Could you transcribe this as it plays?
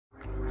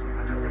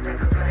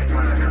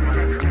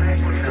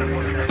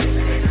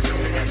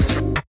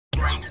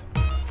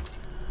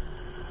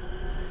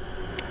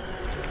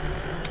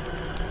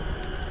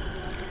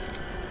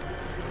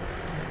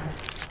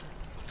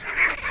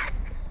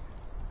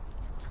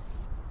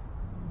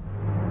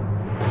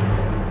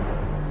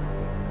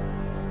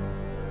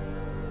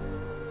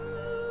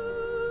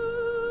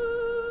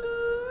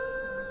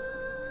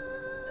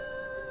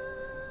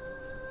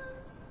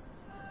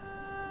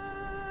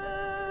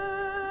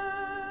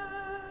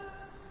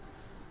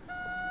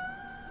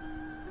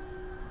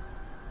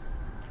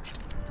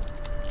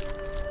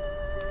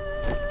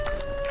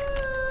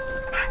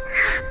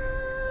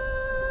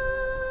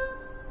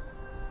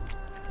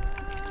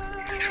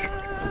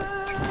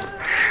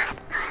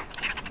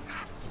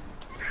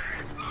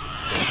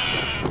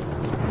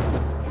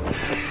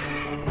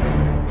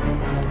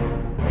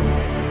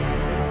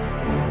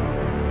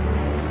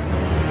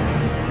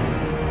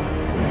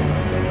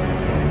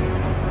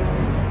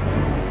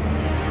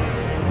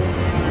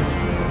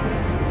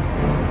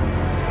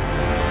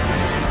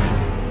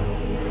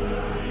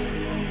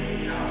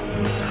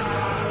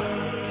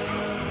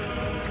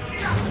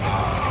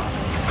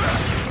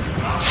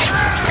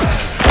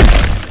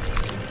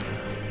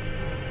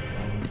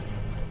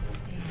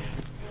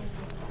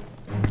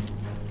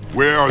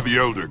Where are the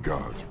Elder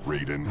Gods,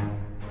 Raiden?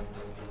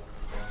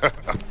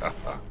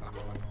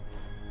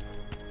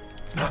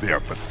 Their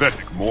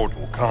pathetic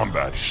mortal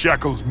combat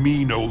shackles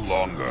me no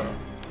longer.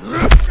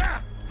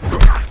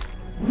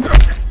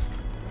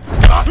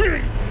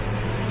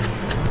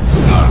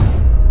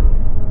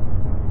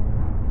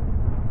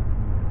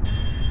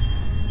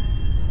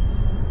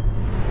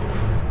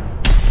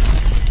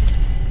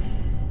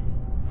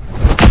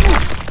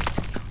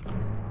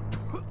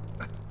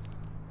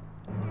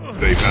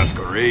 They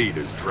masquerade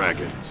as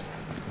dragons,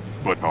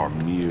 but are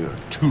mere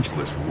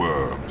toothless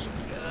worms.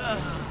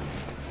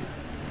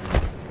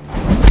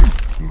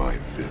 My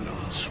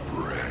venom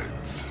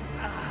spreads.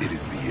 It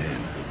is the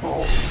end of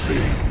all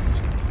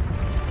things.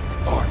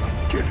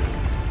 Armageddon.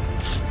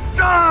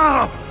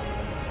 Stop!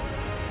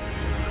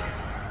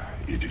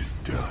 It is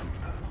done.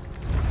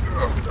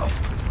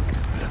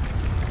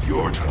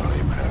 Your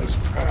time has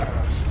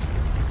passed.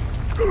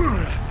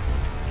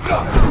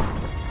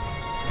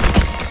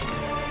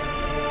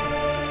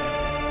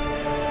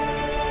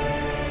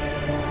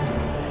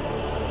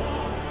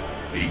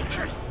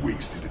 Ages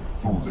wasted in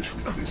foolish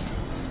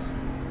resistance.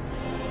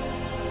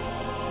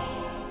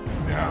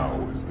 Now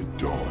is the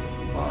dawn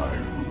of my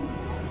rule.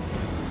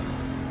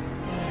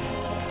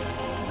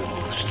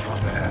 Little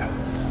strawberry.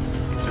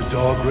 The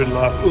dog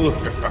riddler.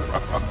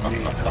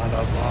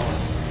 Nitanaval.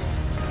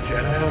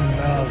 Jerem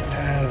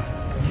Maltel.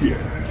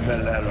 Yes.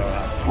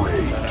 Melera.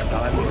 Pray to the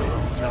world.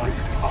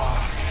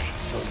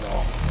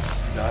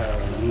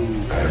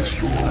 As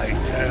your I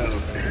tell.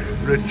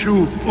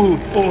 Rechup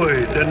uf oi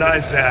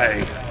denizai.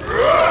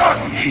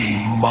 He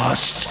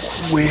must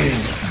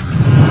win.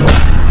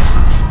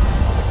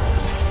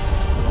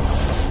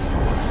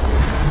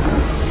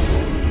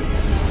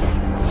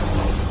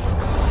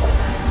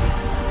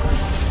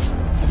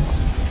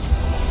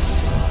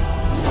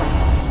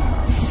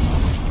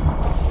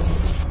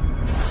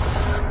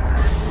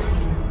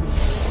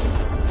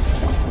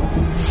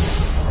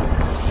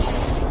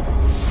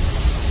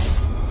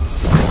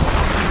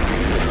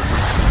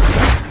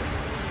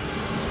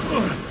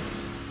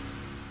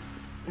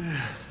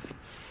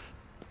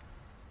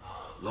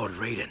 Lord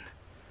Raiden,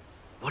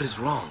 what is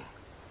wrong?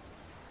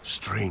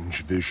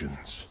 Strange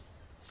visions.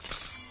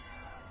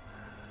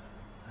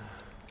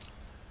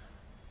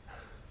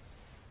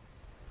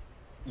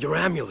 Your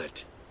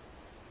amulet.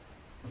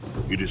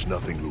 It is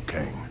nothing, Liu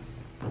Kang.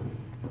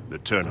 The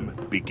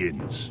tournament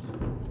begins.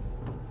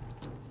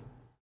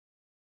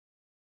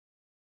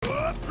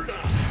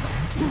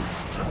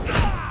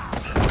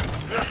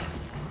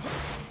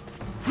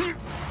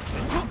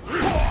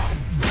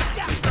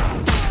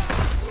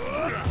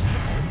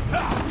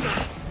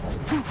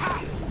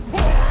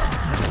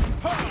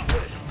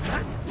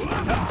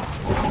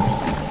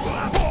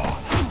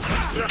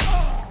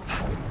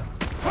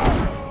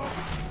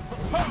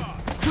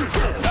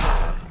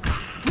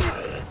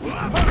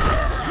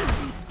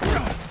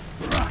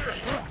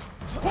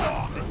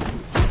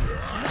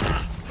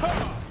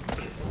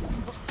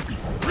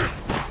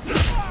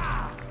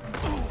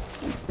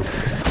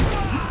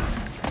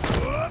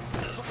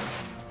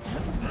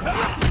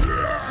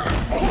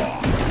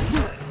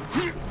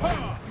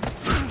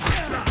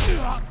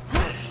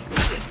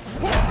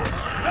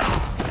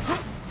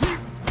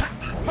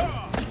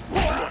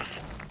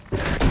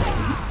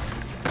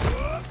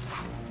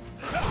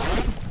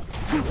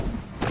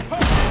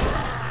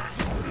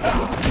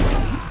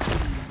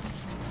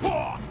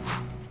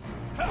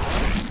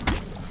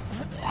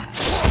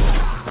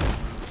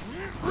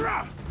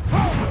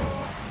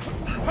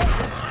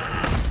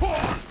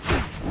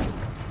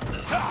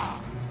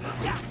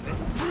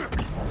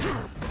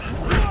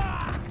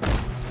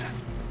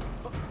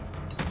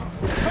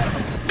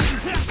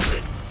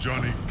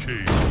 Johnny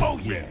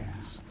Cage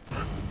wins.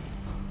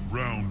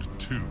 Round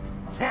 2.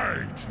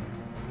 Fight!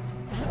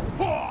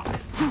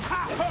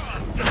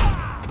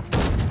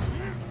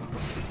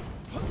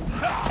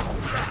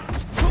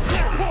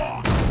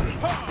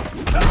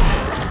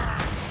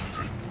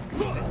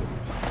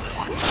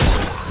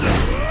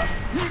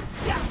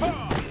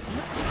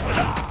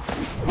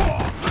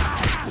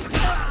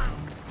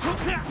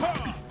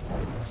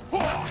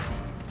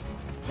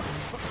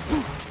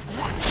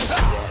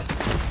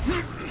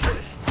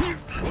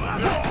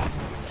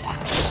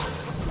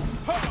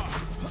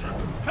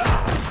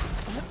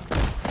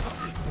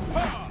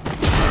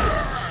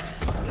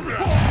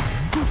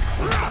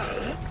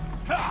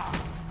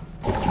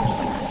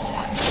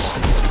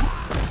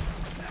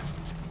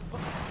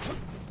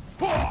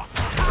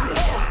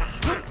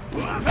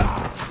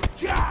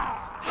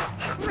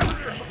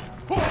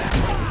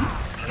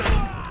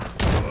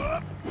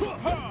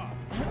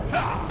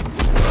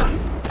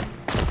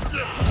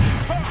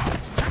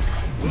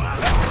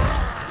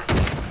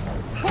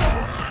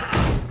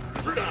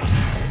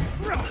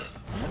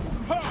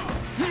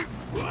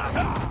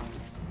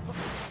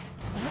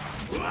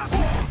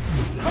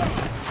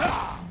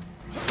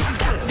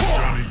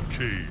 Johnny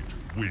Cage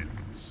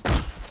wins.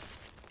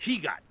 He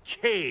got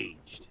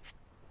caged.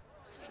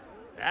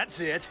 That's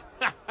it.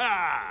 Ha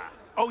ha!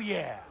 Oh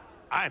yeah,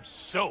 I'm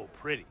so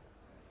pretty.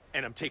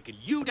 and I'm taking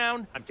you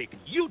down, I'm taking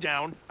you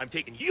down, I'm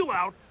taking you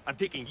out, I'm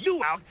taking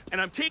you out,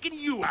 and I'm taking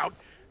you out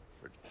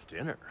for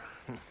dinner.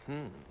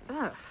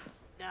 Ugh.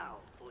 Now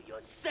for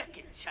your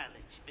second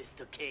challenge,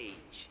 Mr.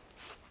 Cage.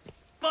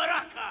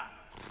 Baraka!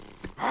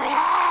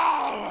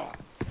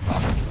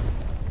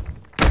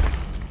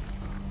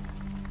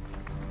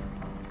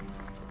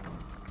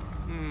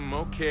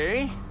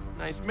 Okay.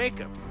 Nice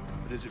makeup.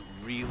 But is it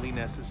really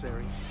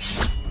necessary?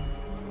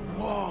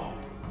 Whoa!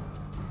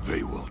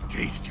 They will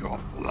taste your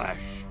flesh.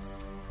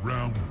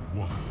 Round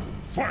 1.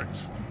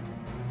 Fight!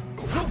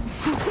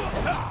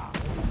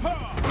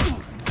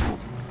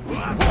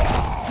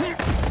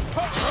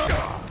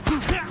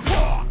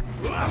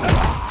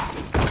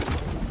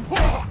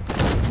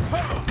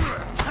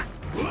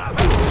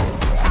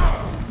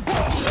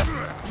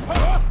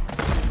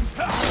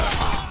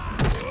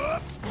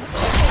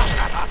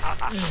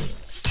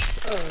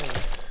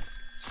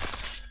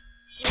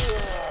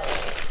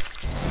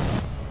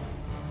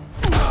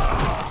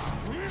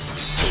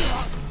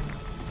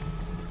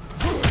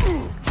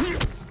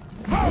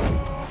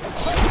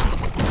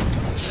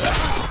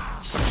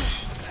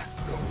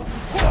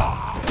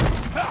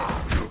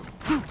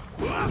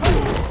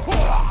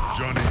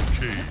 Johnny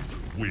Cage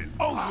wins.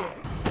 Oh,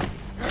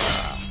 yeah.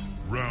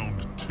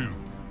 Round 2.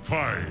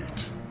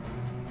 Fight!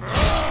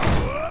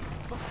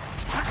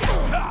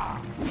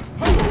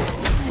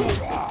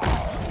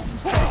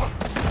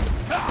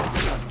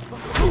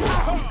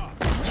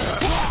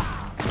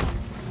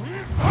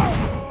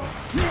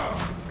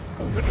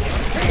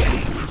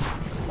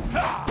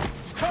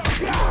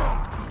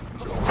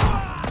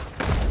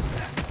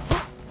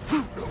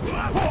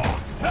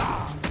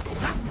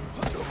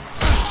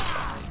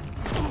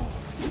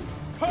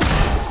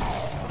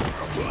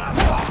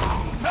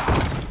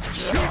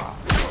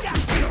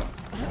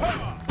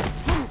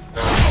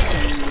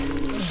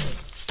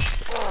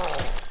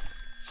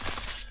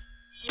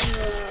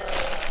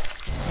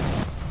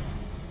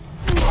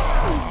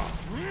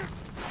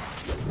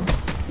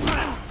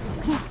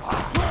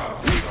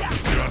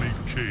 Johnny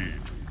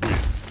Cage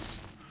wins.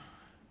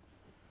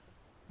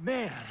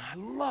 Man, I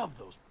love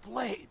those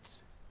blades.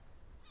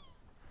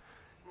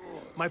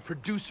 My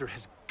producer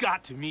has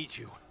got to meet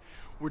you.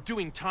 We're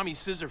doing Tommy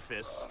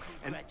Scissorfists,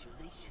 and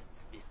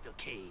Congratulations, Mr.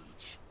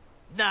 Cage.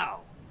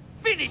 Now,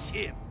 finish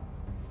him!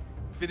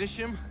 finish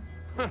him?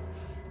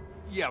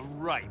 Yeah,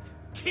 right.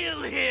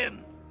 Kill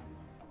him!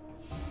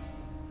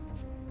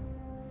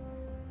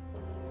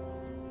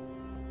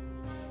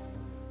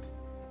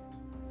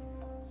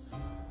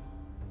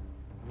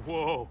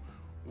 Whoa,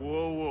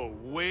 whoa, whoa,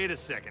 wait a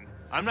second.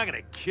 I'm not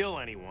gonna kill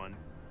anyone.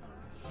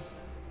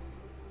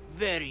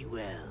 Very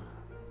well.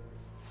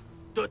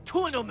 The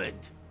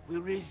tournament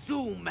will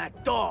resume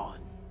at dawn.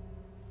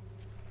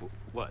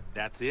 What,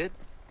 that's it?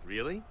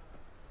 Really?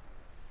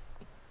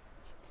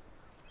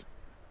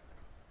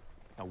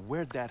 Now,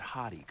 where'd that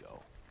hottie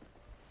go?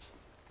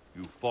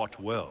 You fought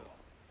well.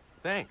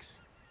 Thanks.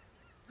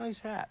 Nice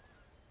hat.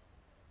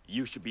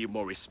 You should be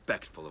more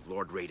respectful of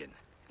Lord Raiden.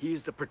 He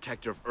is the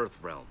protector of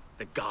Earthrealm,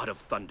 the god of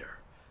thunder.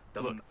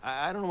 Look,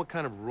 I don't know what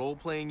kind of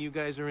role-playing you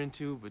guys are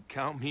into, but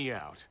count me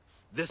out.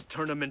 This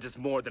tournament is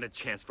more than a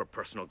chance for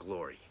personal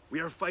glory.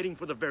 We are fighting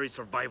for the very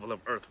survival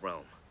of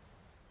Earthrealm.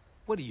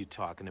 What are you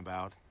talking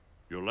about?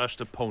 Your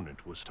last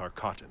opponent was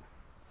Tarkatan.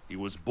 He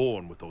was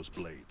born with those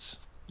blades.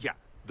 Yeah,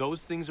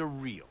 those things are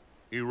real.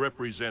 He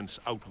represents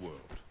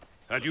Outworld.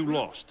 Had you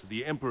lost,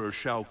 the Emperor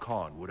Shao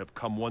Kahn would have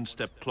come one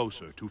step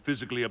closer to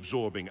physically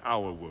absorbing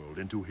our world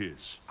into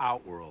his.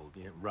 Outworld,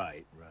 yeah,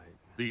 right.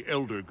 The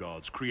Elder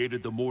Gods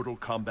created the Mortal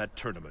Kombat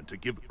tournament to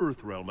give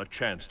Earthrealm a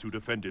chance to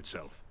defend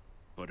itself.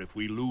 But if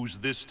we lose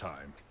this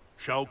time,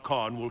 Shao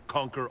Kahn will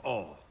conquer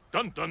all.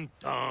 Dun dun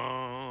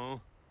dun!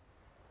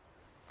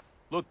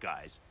 Look,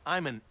 guys,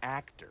 I'm an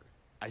actor.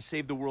 I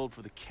save the world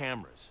for the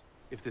cameras.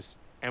 If this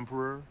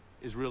Emperor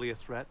is really a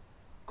threat,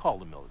 call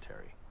the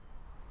military.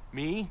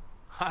 Me?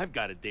 I've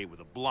got a date with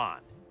a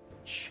blonde.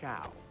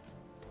 Ciao.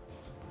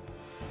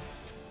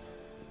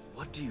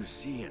 What do you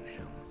see in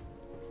him?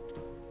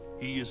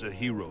 He is a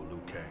hero, Liu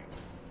Kang,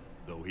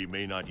 though he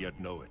may not yet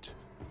know it.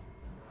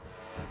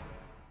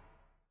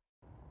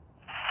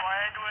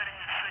 Triangulating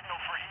the signal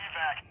for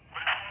evac,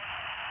 but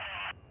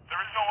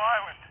there is no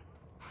island.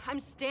 I'm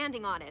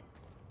standing on it.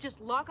 Just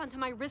lock onto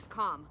my wrist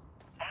comm.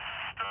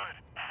 Understood.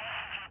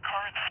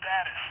 Current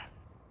status.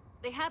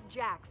 They have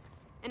Jax,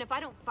 and if I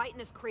don't fight in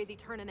this crazy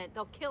tournament,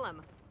 they'll kill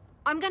him.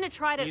 I'm gonna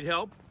try to— Need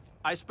help?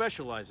 I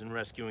specialize in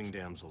rescuing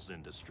damsels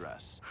in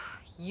distress.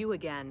 You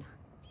again.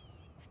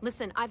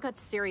 Listen, I've got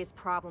serious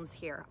problems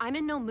here. I'm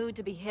in no mood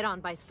to be hit on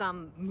by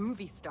some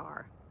movie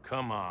star.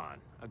 Come on.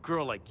 A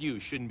girl like you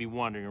shouldn't be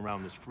wandering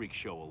around this freak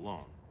show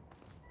alone.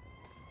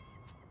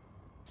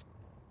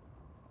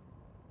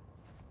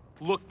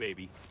 Look,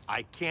 baby,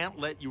 I can't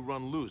let you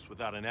run loose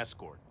without an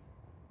escort.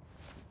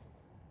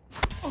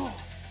 I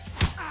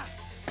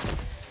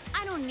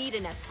don't need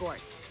an escort,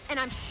 and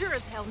I'm sure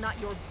as hell not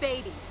your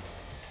baby.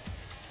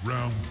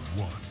 Round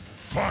 1.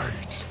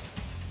 Fight!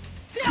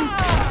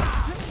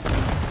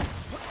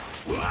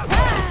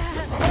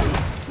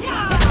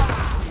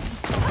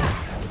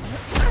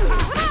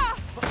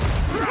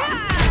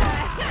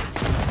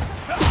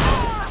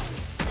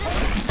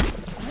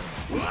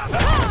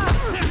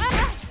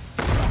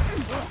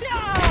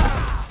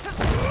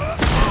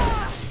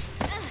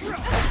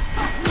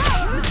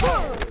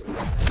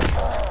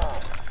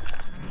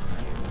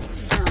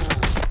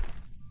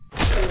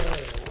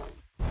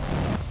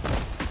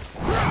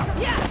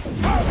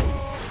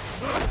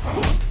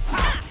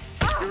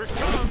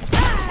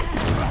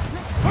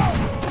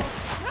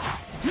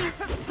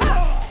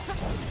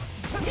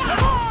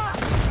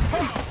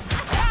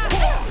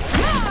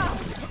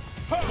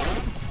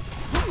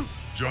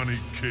 Johnny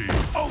Cage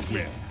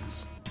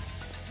wins.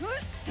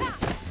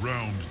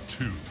 Round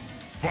 2,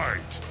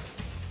 fight!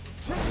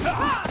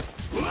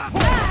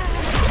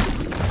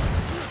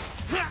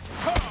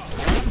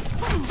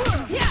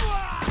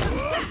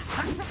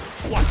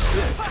 Watch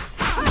this.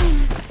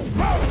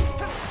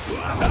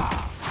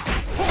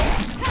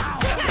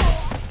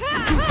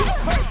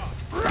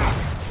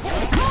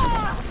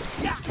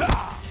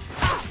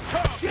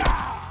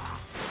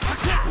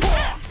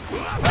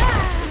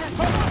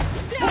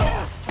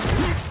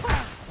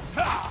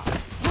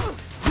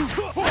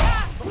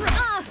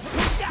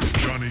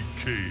 Johnny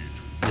Cage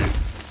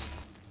wins.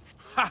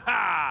 Ha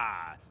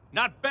ha!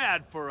 Not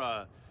bad for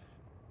a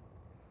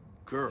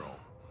girl.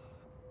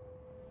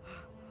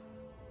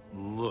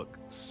 Look,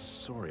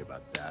 sorry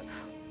about that.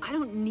 I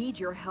don't need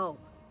your help.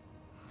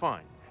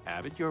 Fine,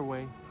 have it your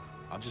way.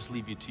 I'll just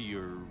leave you to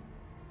your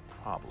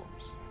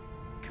problems.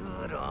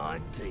 Good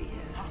idea.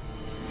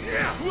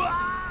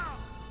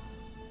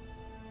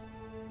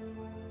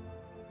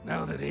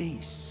 Now that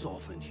he's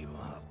softened you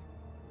up,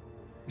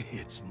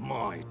 it's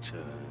my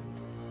turn.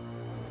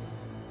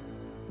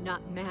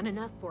 Not man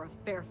enough for a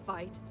fair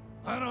fight?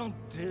 I don't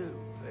do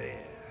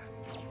fair.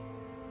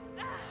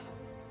 No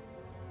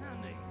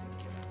need to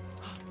get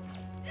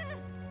up.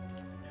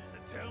 So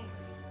tell me,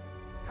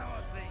 how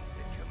are things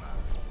at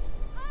Command?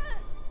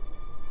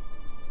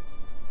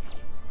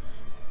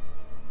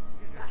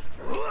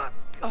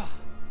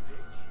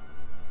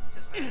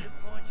 Just had to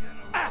point you in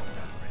the right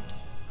direction.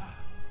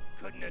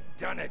 Couldn't have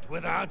done it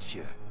without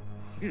you.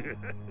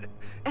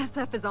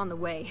 SF is on the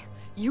way.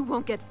 You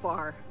won't get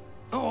far.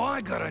 Oh,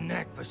 I got a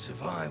knack for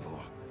survival.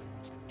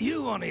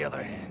 You, on the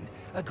other hand,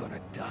 are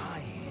gonna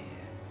die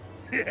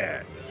here.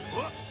 Yeah.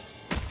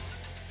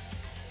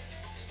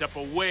 Step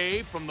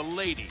away from the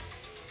lady.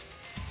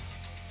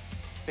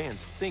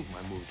 Fans think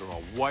my moves are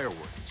all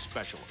wirework and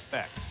special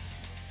effects.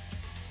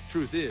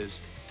 Truth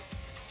is,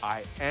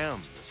 I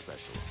am the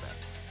special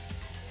effects.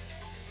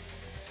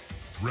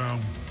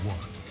 Round 1,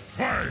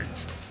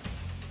 fight!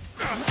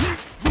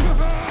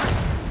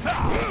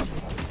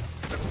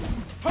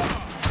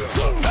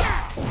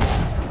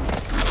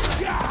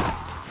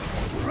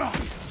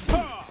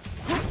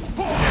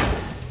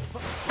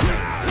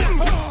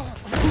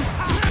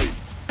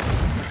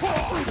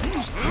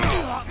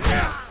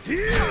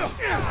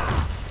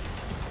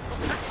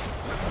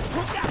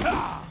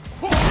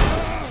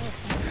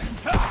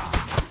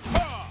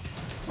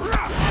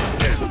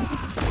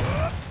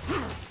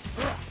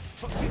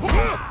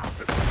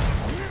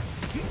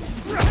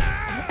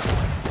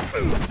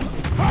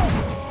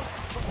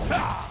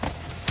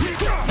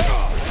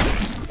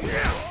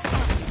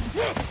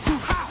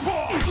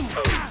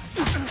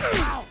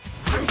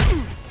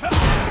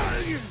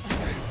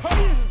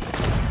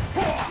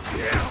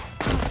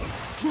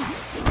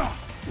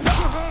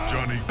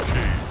 Johnny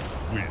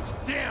Cage wins.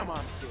 Damn,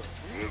 I'm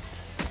good.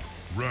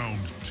 Round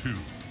 2,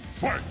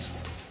 fight!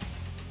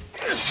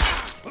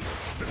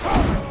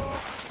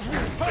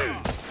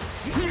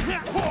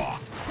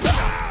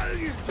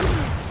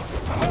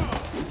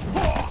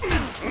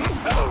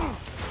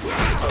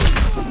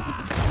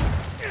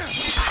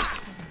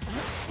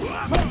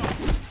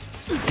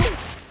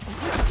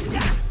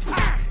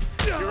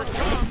 Here it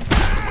comes.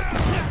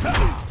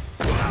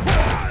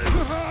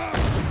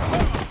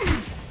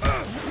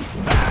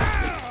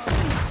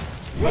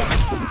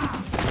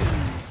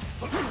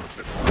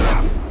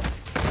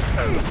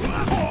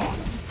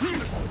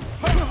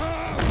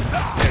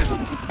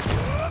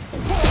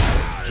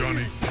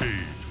 Johnny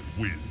Cage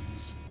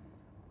wins.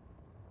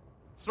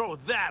 Throw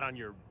that on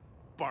your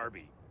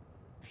Barbie,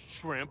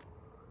 shrimp.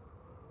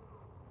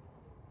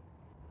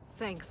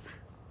 Thanks.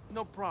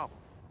 No problem.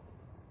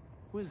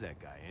 Who is that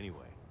guy, anyway?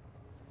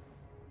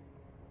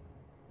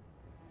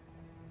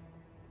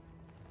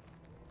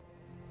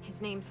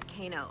 His name's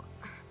Kano.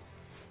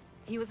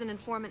 He was an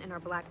informant in our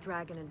Black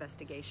Dragon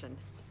investigation.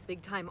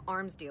 Big-time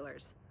arms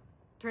dealers.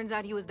 Turns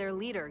out he was their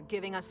leader,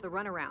 giving us the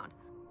runaround.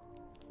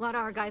 A lot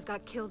of our guys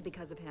got killed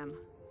because of him.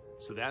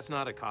 So that's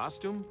not a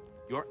costume?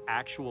 You're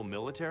actual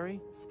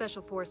military?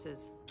 Special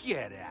forces.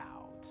 Get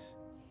out.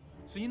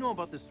 So you know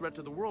about this threat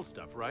to the world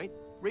stuff, right?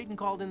 Raiden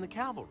called in the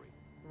cavalry.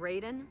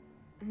 Raiden?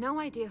 No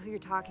idea who you're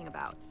talking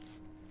about.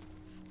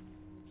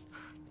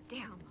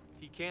 Damn.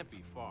 He can't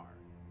be far.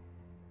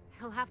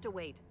 He'll have to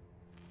wait.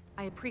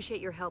 I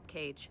appreciate your help,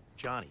 Cage.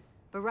 Johnny.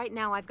 But right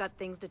now I've got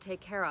things to take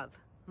care of.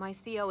 My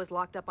CO is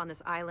locked up on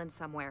this island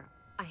somewhere.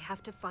 I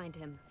have to find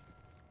him.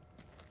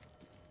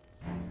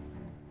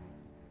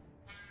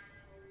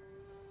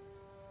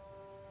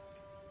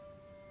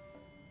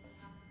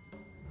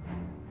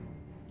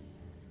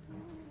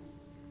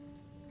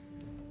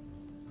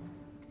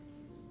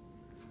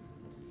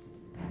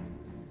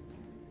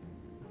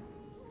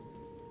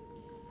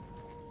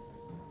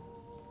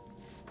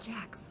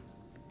 Jax.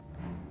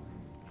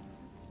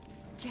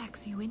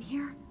 Jax, you in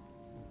here?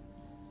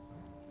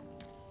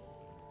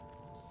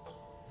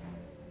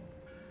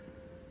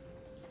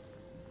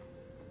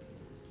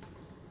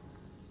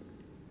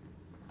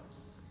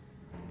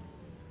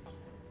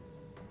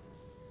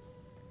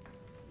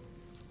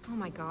 Oh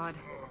my God.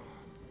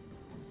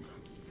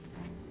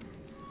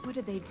 What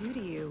did they do to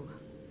you?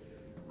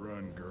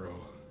 Run, girl.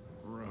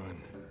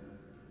 Run.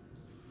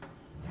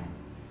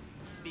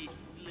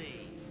 Miss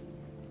Blade,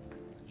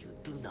 you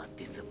do not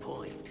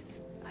disappoint.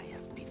 I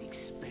have been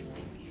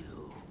expecting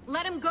you.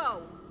 Let him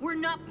go! We're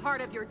not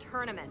part of your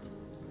tournament.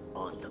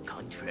 On the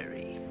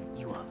contrary,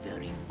 you are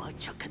very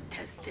much a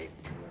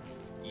contestant.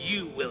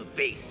 You will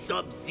face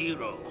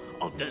Sub-Zero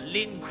of the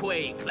Lin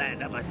Kuei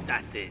clan of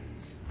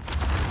assassins.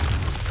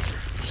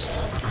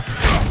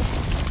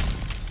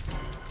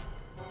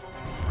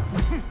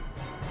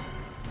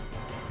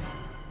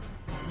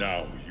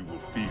 Now you will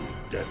feel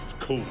death's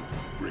cold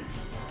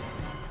embrace.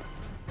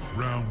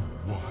 Round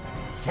 1.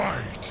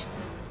 Fight!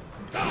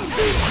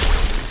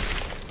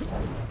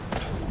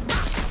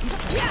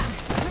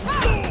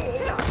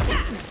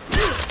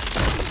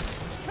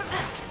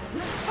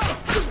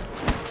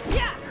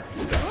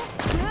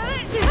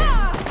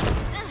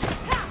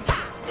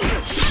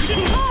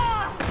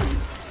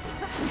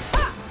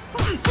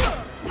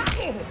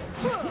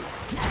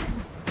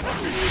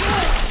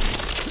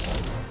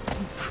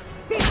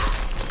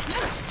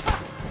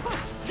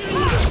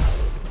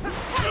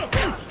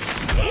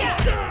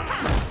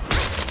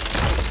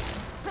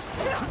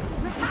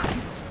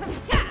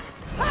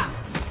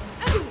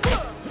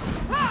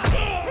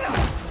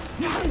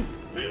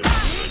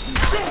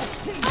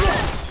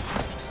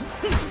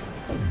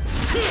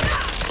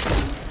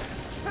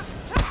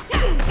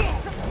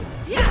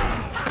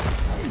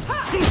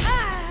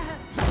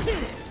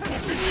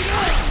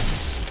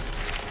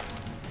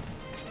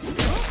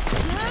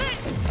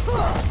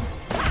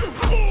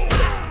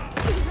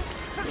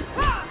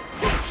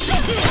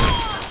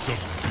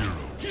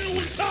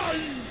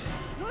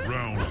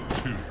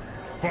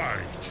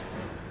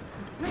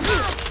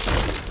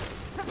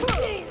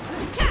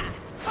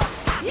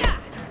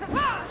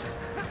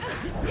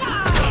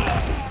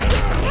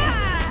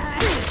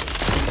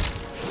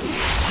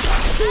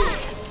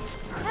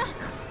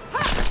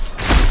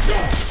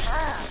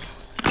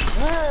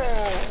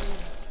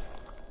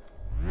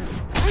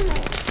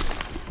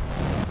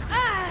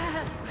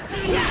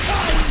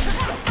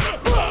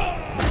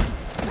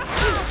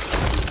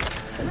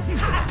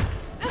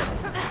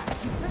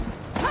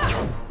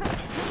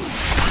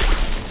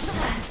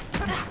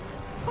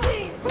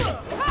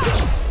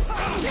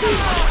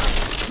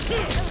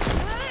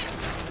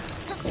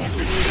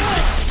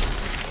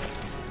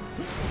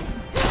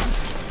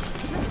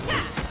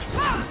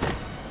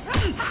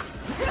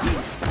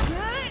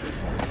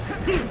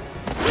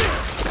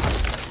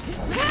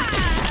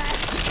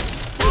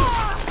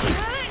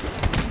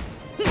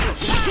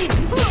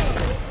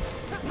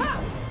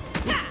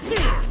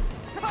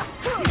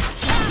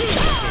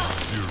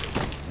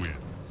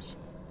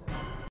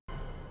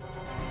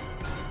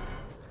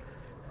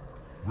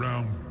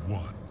 Round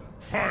 1.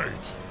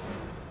 Fight!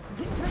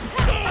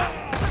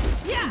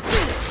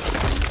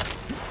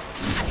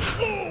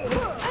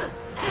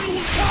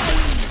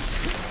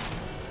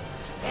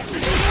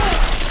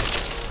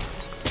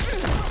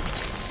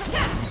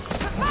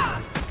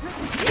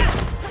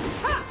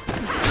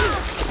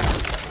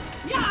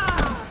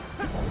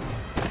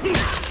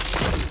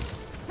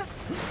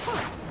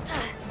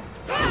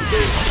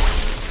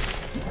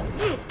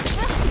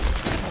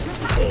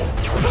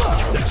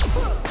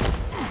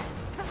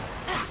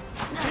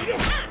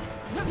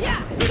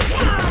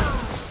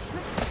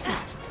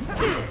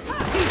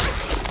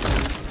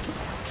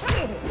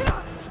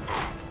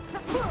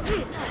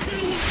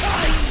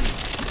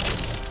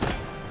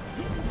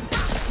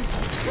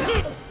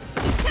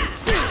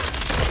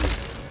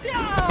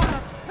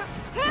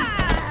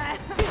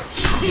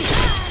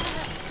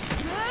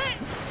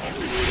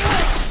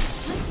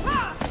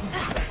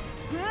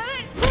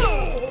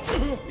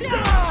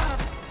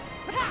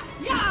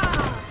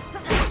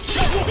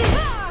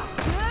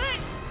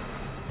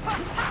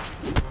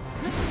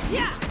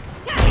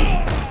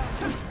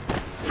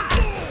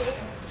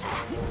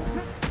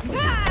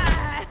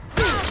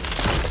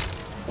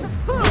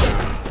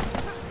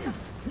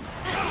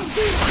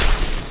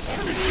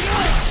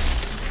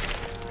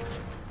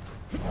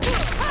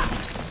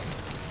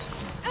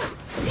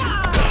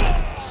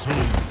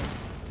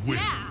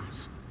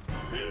 Wins.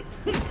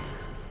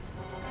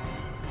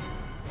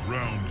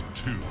 Round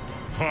 2.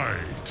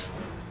 Fight!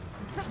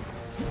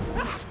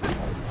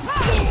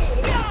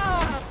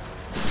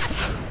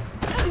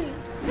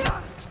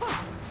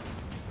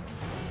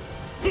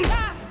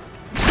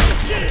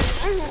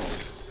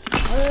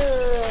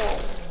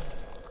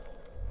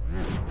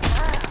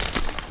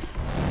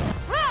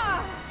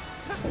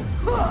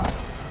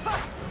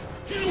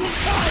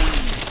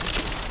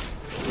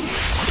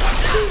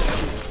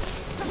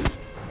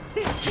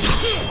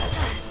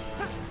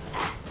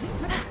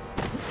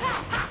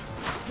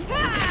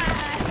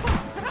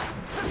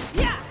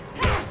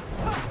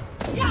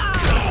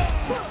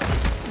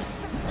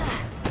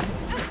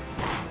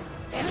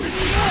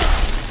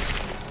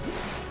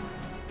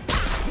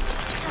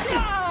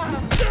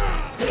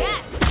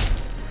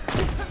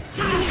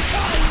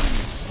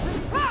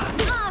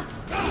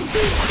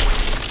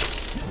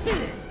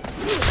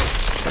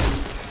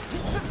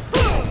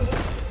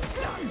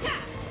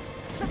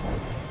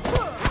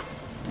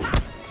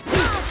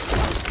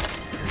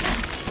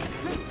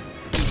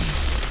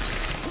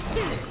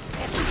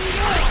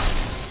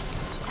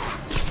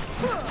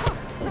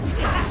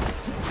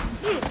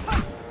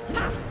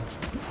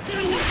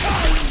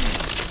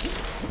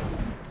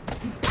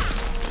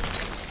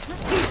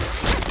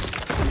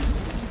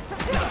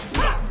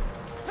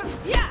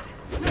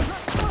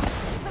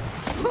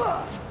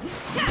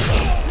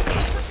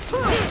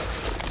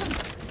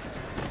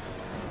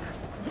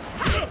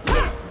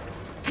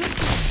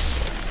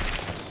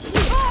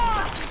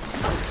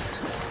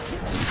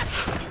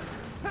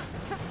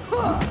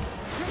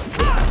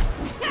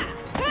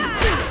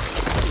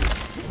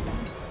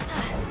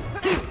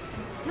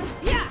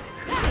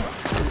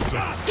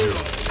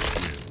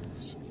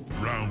 Wins.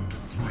 Round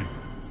 3.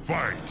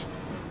 Fight!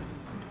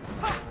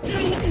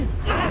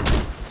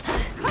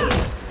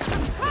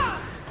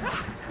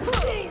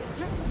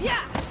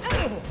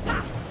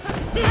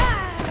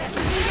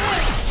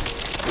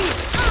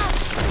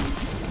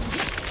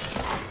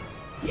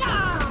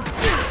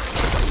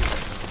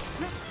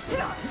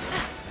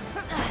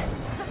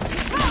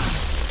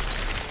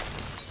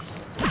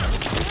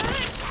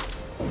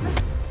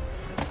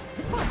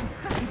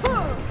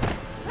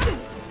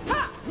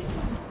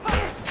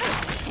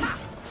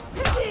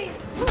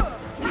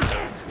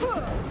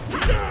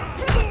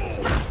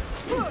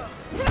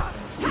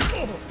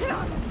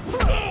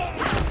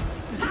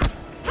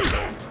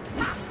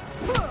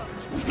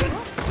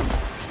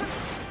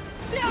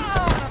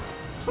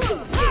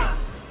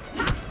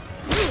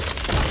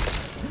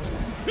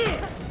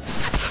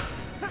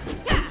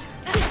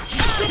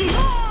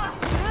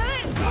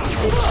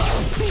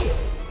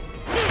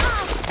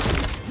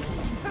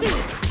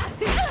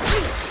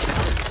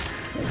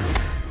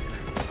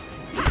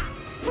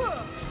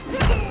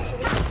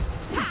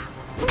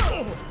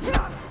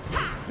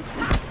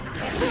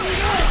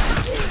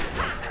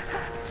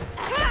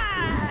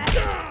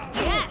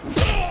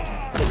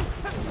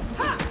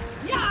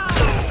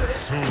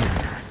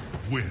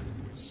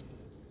 Wins.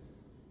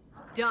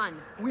 Done.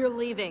 We're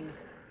leaving.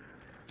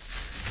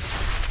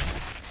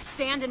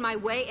 Stand in my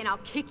way and I'll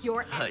kick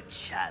your ass. A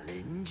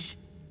challenge?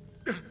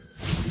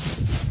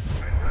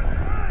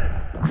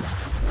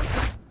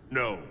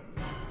 No.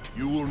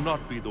 You will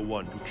not be the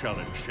one to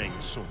challenge Shang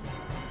Tsung.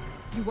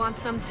 You want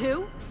some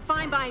too?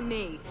 Fine by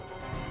me.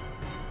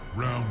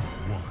 Round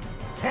 1.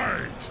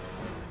 Fight!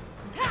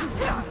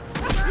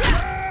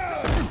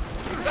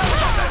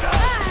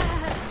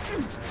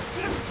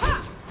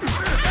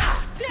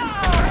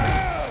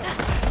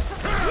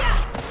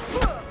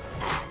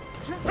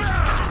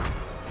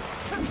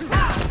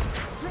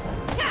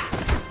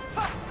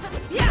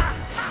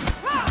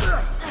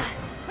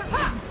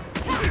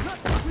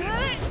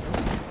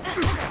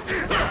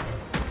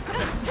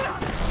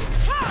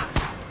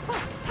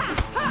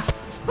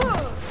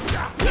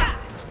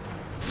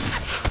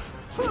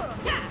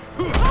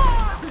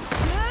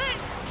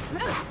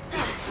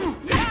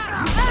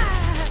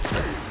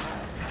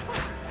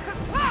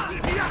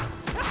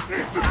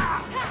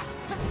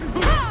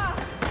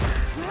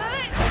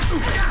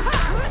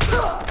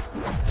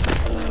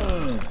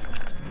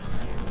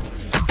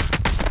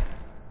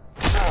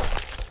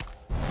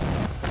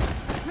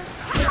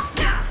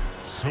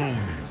 Sony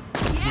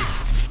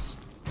wins.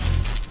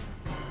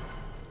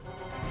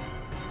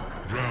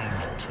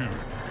 Round 2.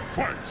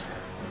 Fight!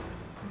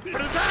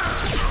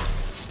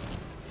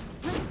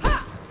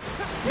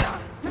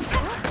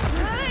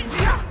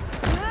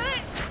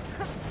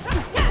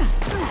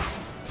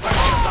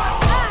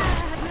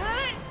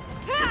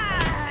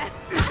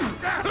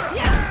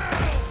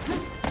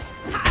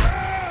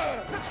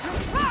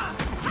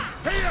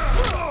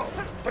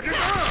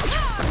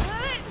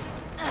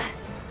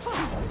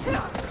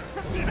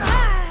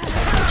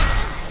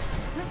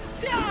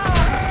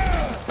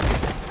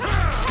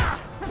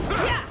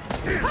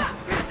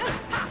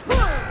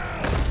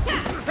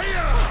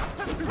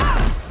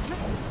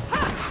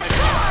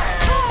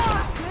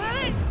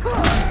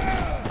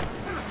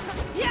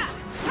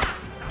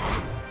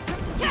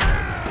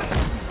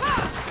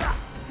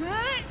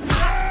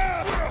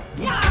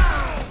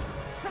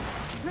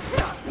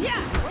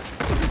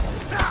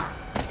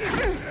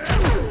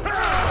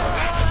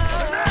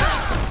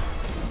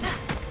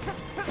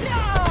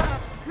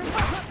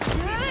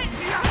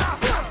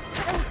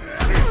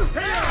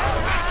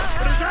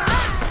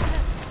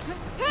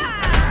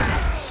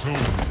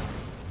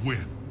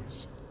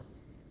 Wins.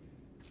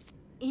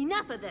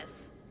 Enough of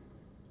this.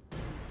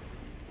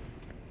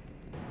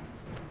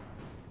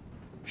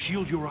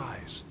 Shield your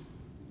eyes.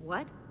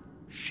 What?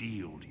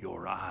 Shield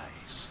your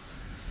eyes.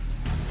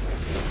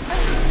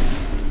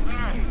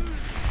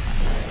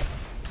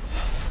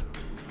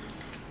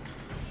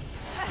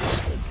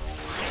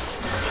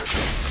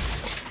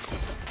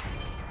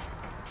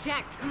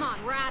 Jax, come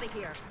on, we're out of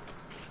here.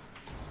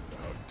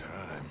 About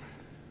time.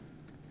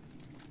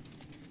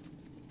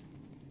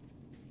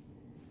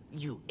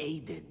 You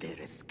aided their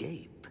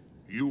escape.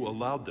 You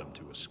allowed them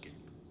to escape.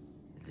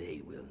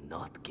 They will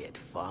not get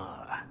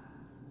far.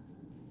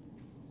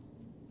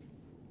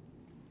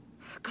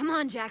 Come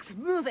on, Jax,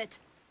 move it.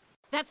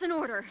 That's an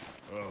order.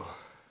 Oh,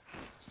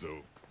 so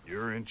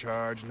you're in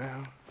charge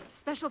now?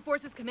 Special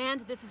Forces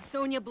Command, this is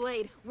Sonya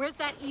Blade. Where's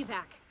that evac?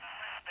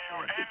 They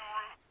are en route.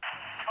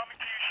 Coming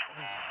to you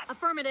shortly.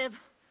 Affirmative.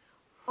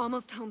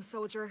 Almost home,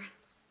 soldier.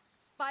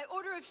 By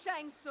order of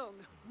Shang Tsung,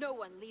 no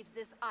one leaves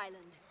this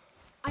island.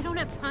 I don't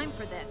have time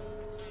for this.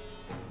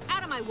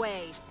 Out of my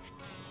way.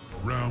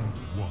 Round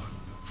 1.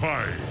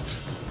 Fight!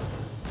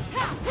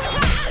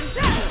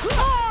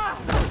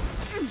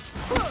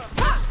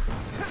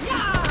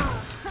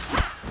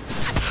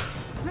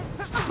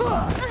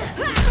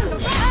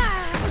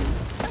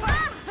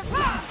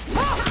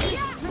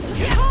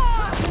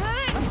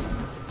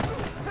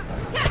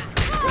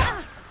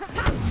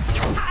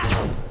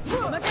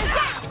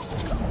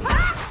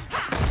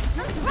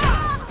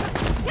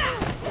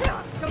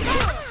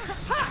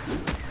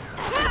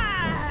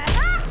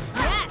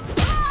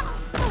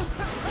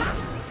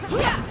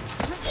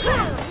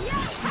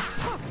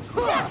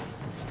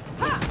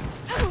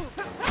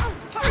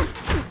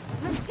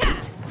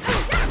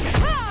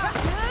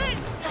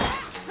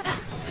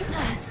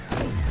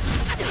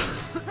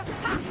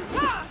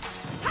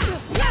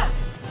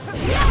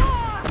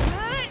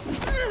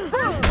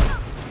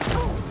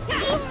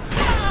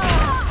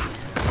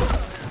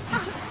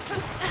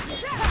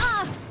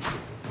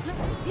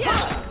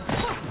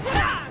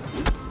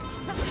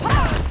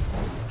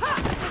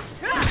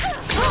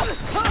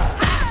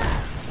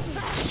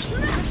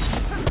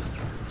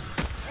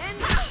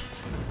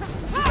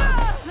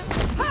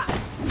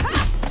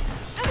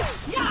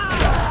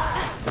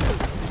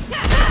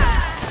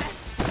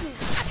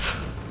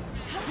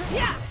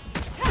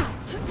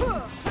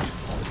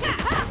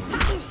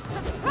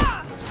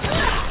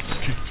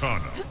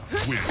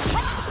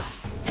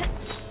 wins.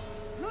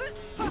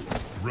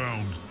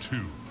 Round 2,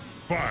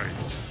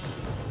 fight!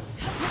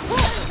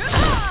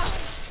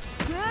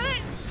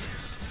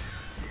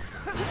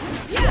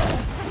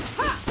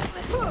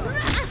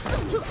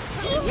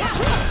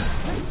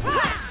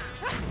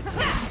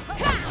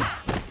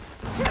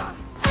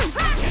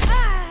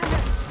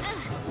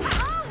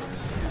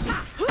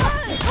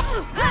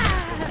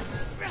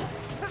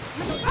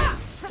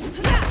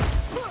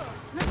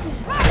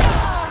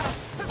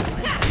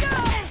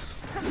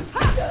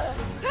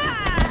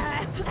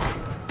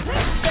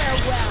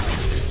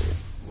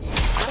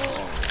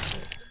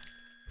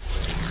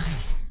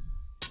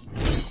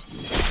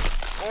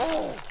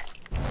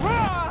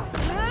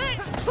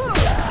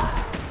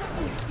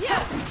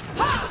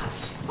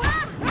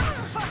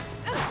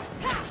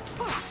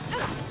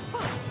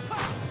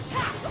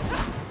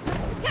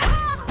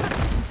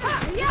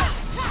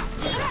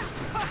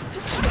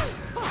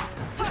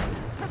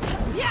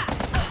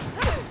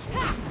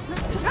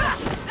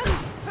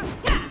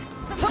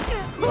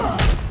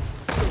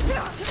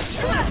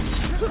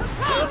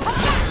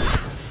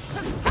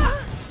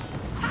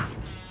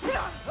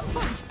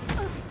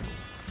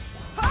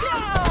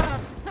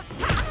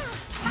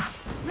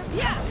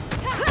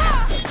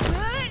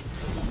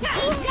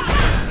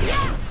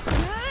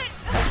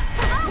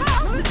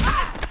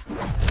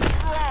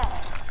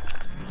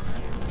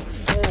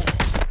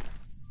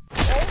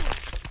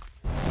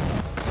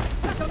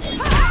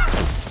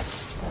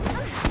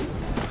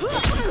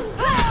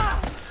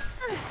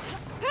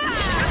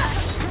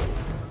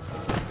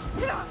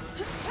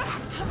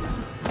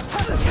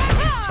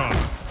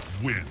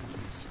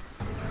 Wins.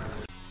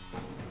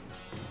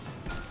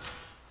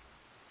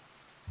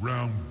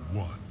 Round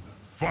 1,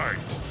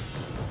 fight!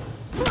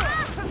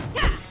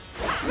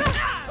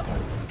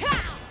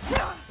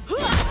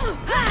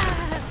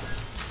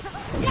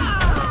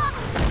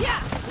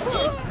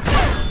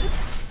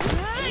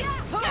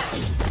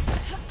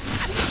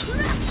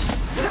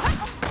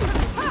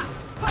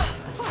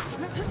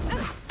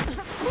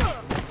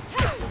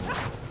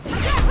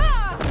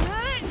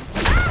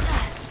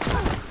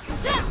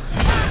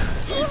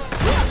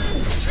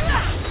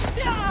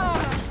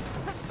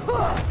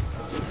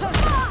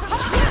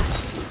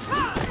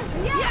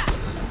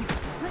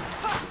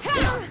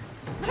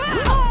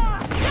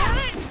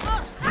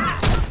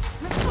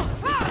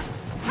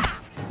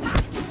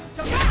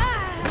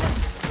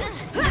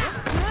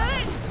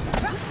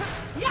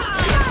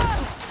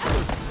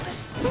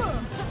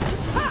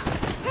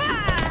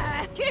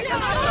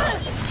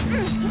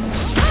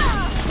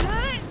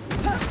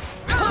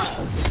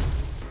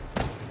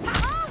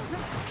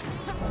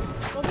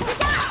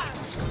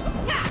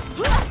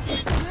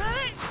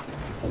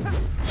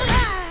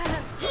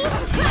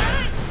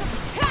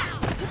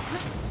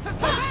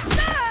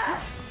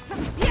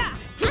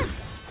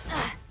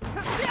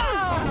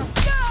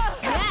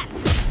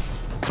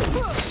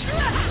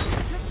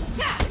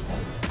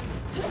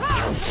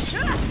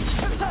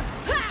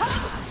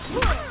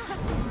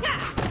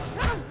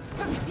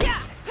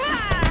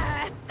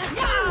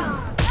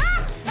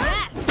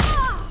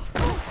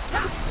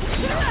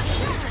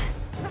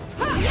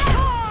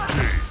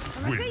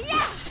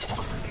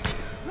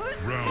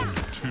 Round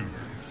 2,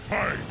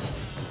 fight!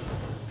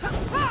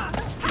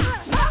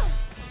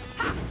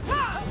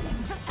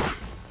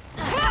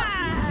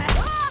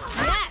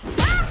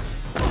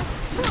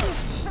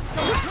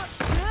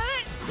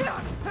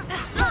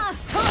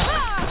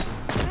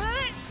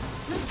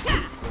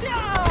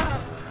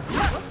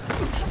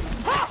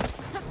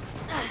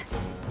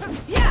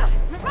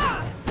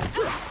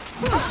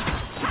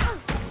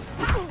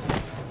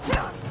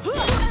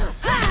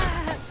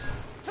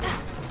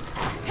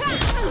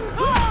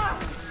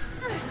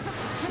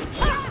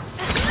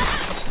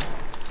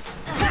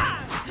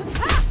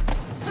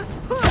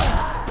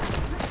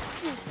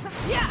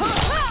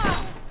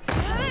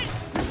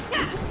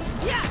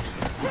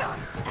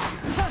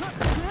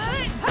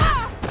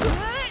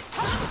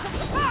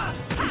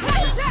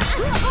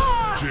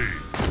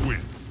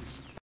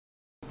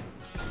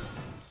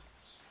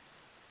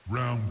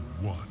 Round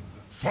 1,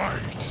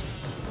 fight!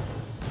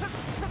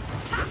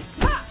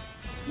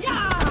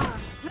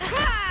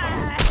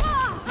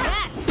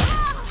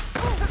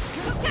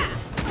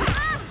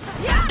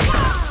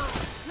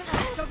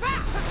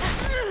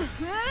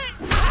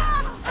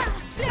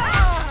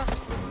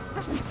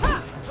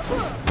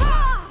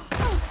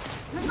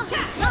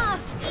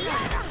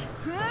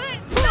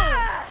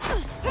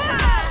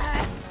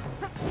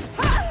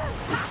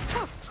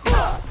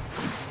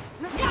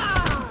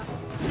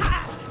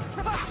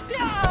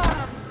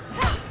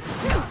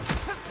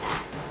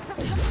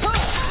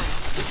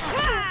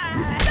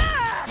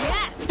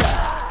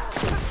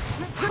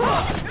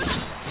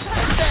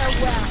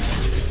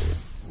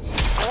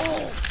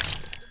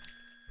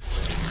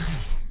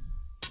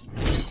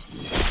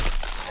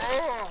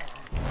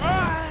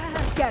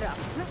 Get up.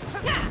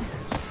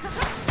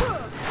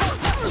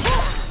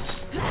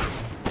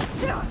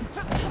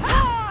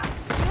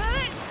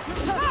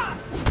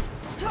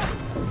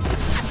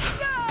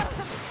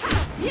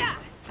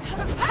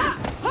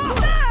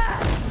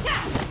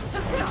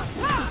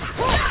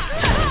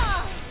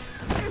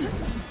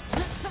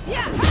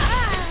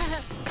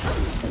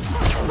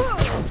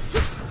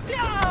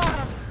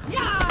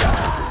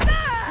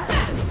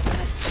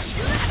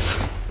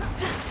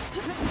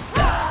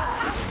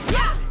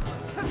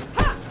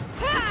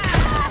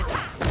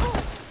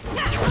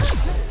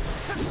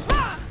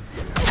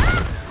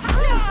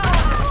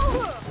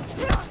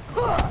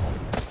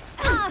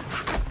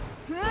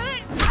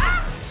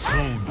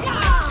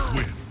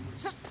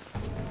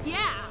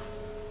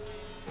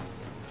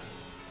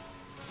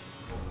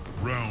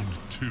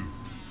 Round 2,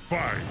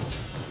 fight!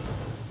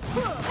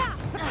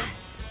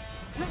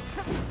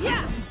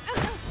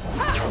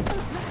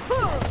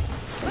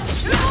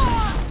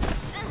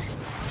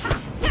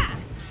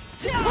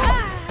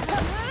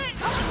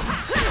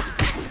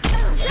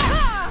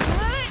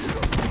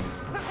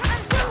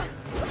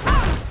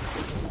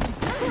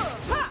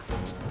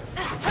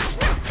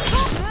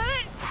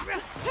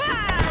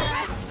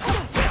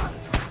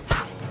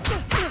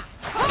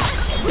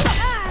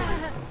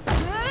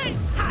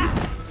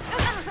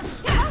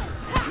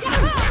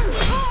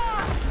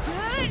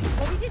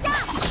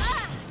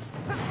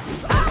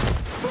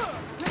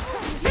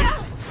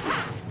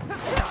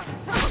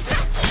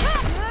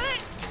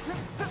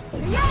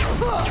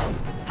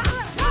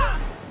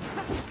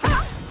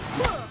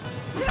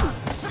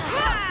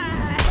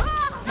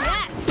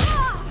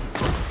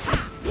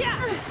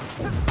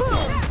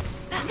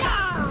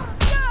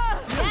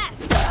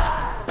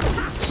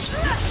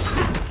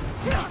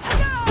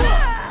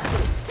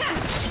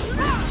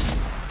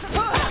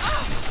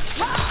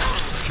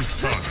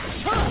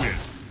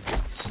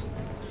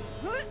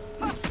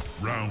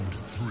 Round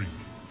 3,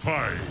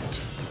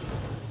 fight!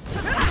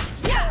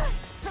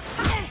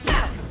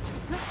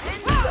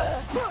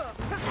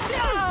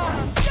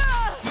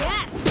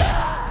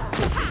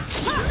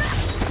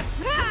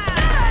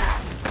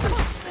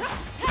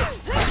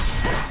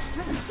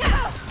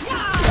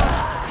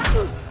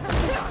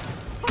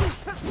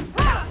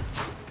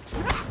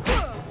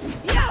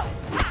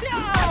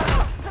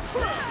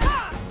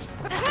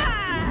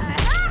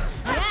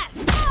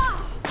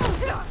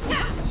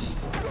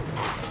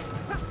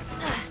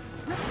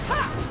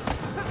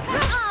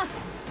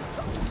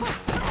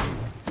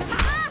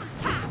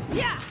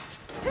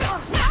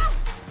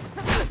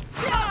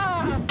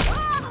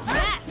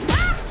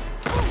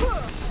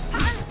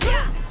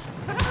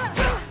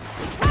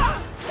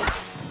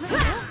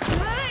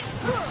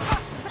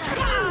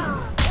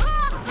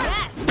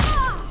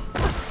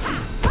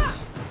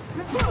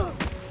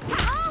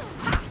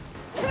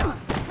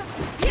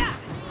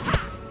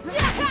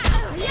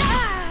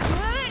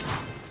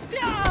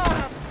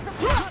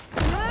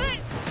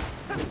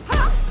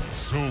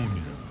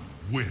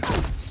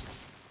 Wins.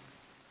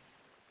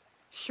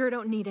 Sure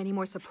don't need any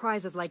more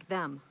surprises like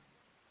them.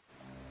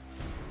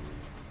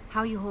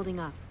 How you holding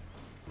up?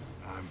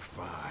 I'm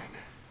fine.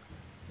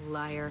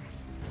 Liar.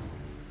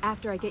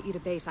 After I get you to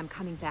base, I'm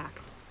coming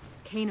back.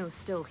 Kano's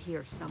still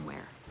here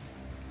somewhere.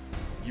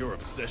 Your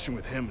obsession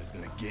with him is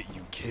gonna get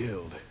you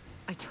killed.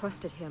 I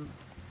trusted him.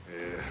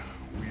 Yeah,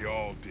 we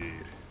all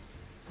did.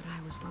 But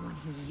I was the one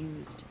he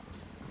used.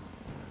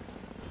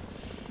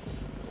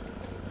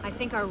 I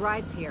think our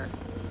ride's here.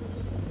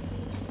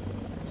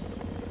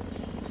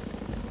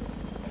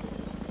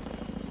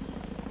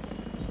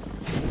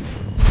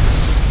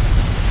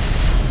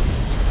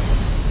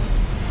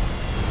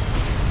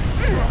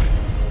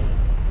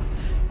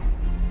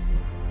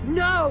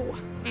 No!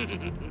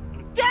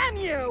 Damn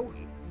you!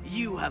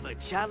 You have a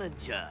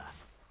challenger,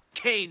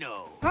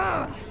 Kano.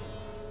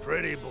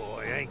 Pretty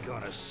boy ain't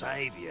gonna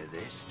save you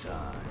this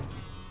time.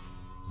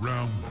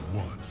 Round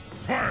 1,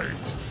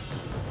 fight!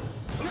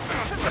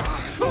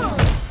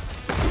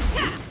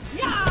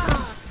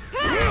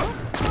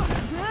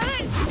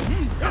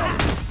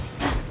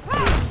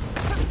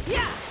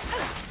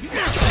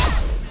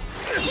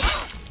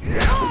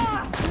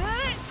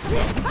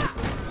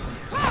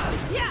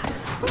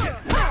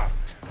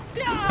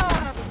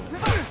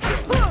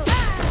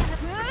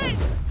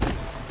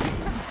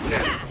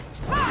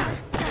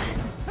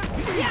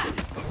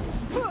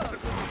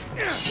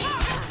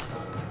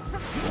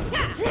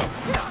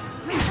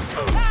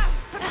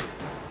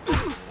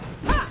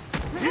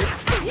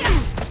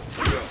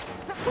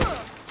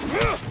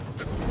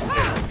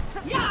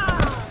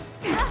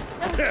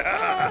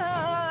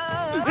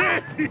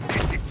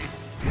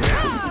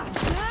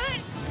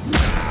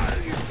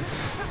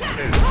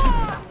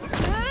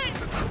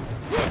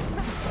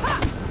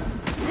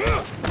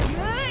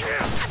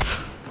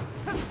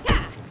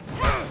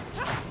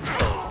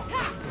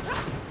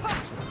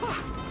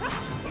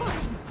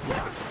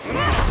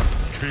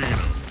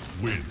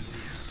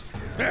 Wins.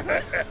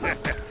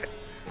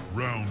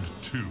 Round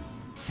 2,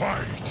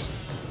 fight!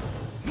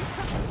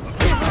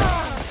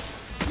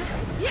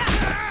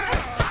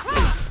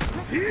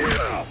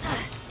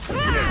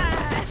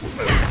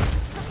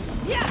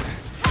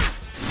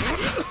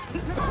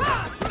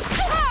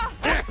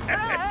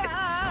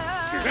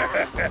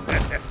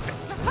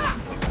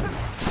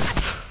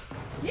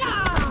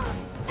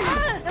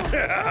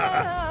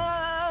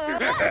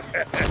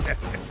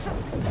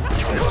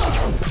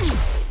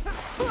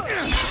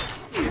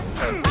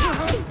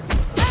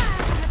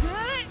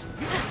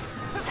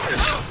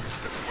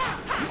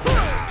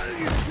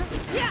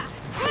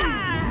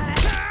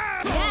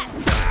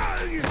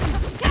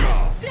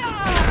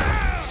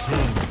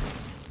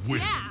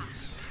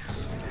 Wins.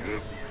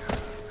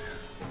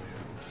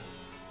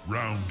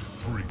 Round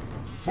 3,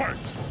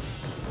 fight!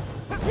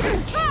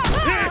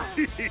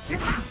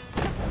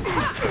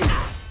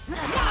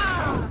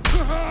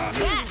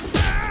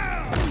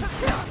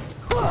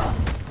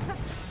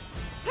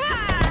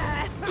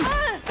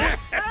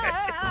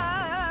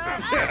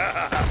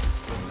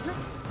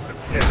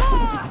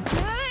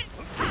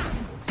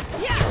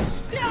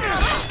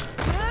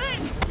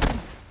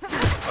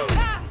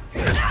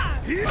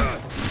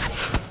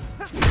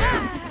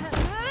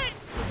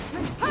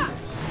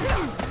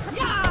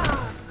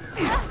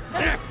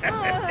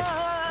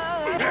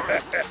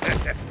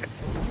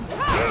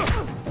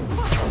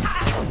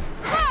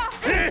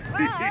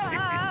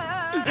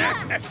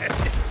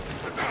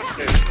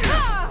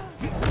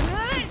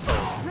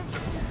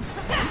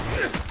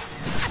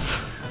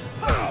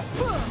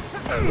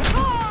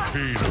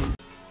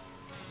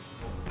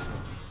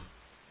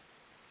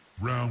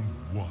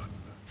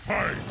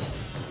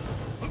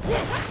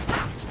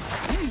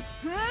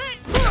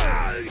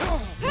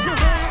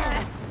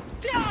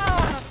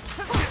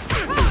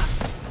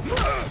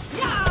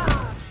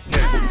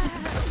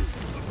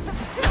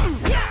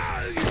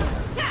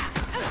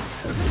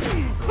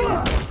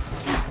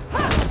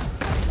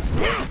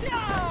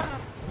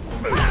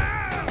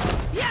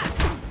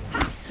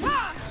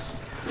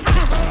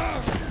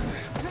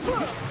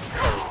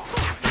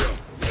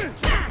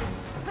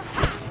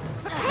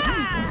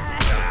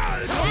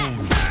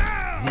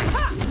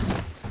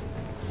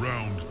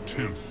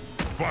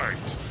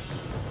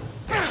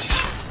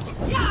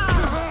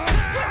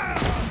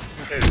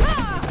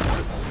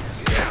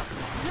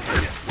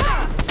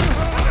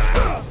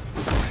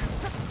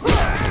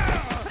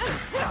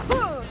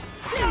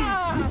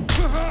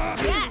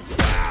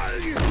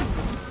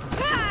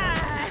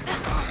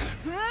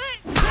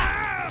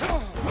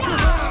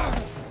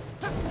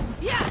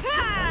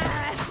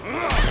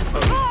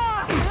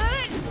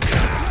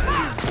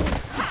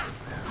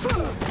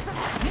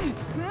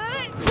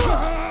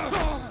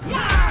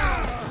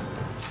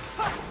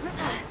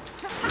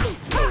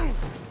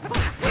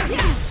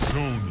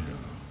 Sonya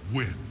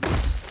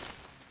wins.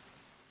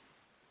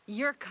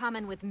 You're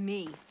coming with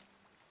me.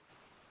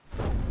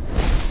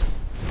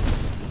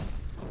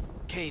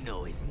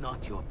 Kano is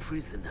not your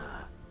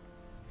prisoner.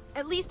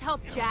 At least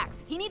help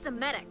Jax. He needs a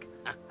medic.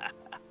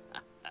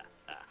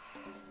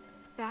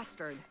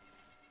 Bastard.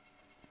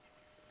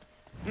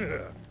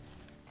 There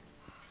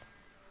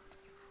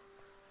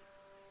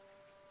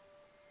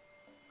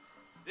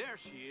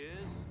she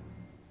is.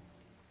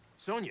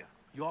 Sonya,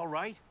 you all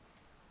right?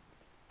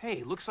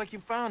 Hey, looks like you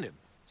found him.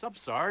 What's up,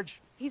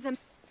 Sarge? He's a...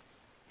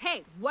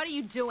 Hey, what are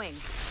you doing?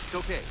 It's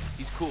okay.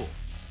 He's cool.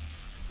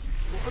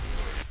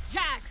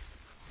 Jax!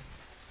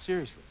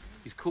 Seriously,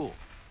 he's cool.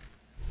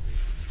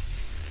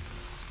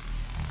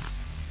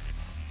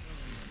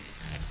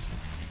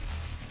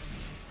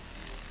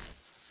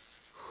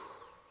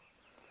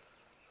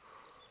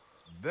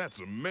 That's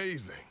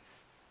amazing.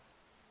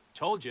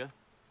 Told you.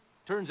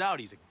 Turns out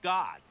he's a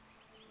god.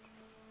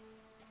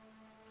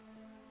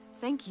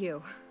 Thank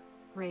you,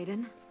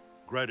 Raiden.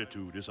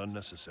 Gratitude is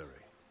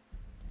unnecessary.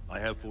 I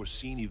have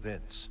foreseen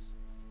events,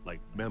 like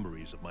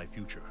memories of my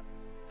future.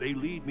 They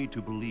lead me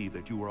to believe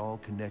that you are all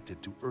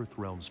connected to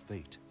Earthrealm's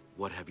fate.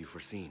 What have you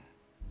foreseen?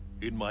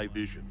 In my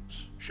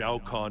visions, Shao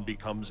Kahn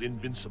becomes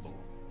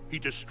invincible. He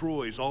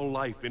destroys all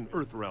life in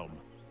Earthrealm.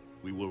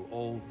 We will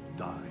all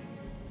die.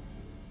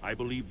 I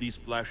believe these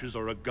flashes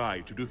are a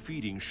guide to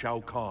defeating Shao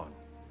Kahn.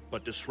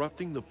 But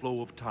disrupting the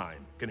flow of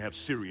time can have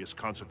serious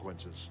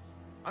consequences.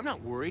 I'm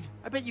not worried.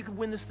 I bet you could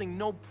win this thing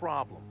no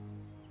problem.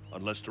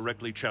 Unless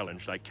directly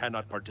challenged, I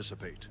cannot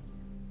participate.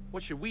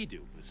 What should we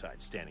do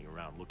besides standing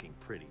around looking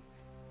pretty?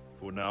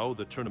 For now,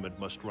 the tournament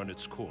must run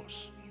its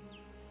course.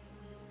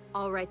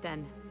 All right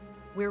then.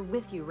 We're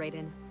with you,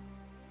 Raiden.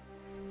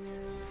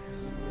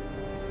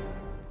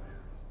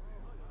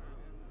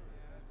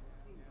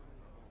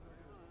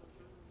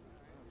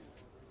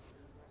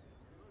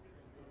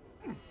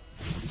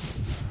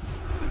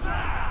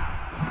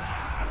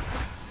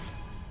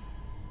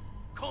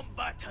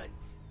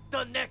 Combatants,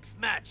 the next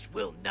match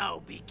will now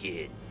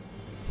begin.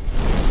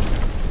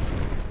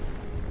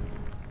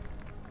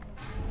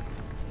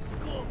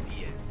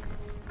 Scorpion,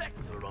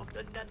 Spectre of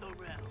the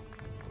Netherrealm,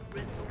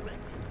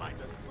 resurrected by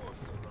the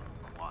sorcerer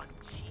Quan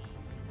Chi.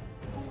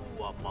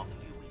 Who among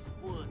you is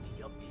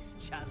worthy of this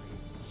challenge?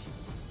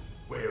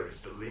 Where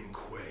is the Lin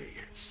Kuei,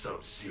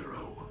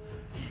 Sub-Zero?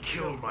 He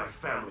killed my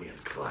family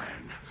and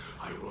clan.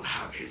 I will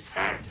have his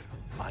head.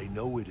 I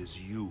know it is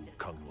you,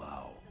 Kung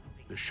Lao.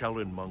 The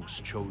Shaolin monks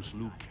chose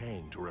Liu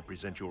Kang to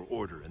represent your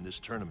order in this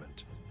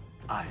tournament.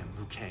 I am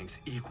Liu Kang's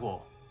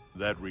equal.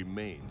 That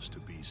remains to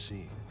be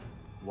seen.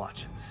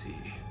 Watch and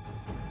see.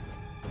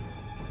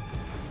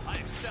 I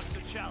accept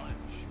the challenge.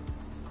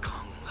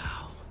 Kung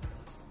Lao.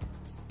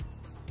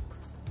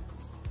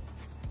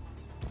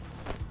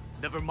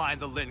 Never mind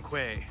the Lin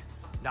Kuei.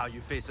 Now you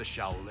face a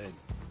Shaolin.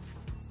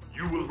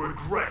 You will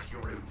regret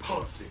your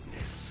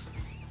impulsiveness.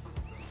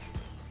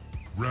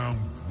 Round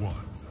 1.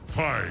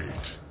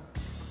 Fight!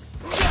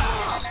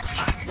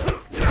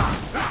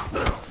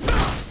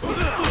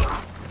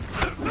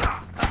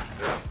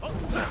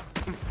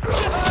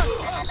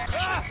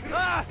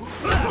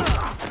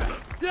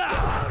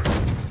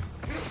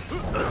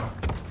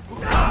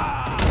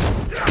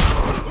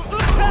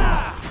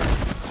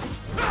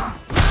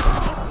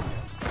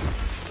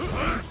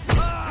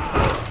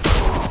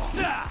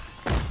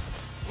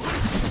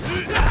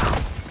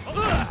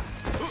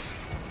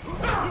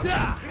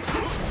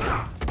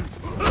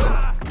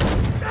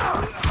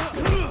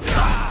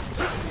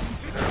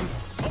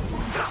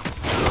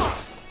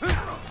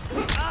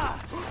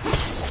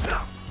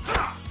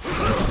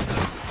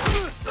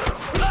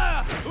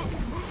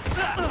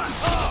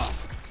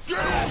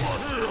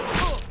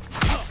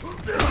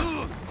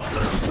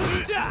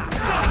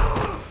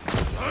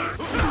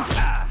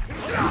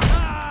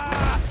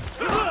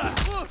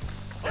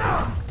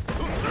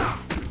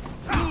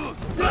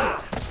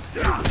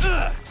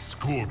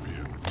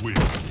 Scorpion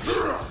wins.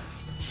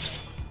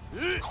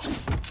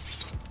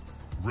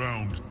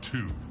 Round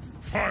 2.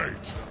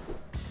 Fight!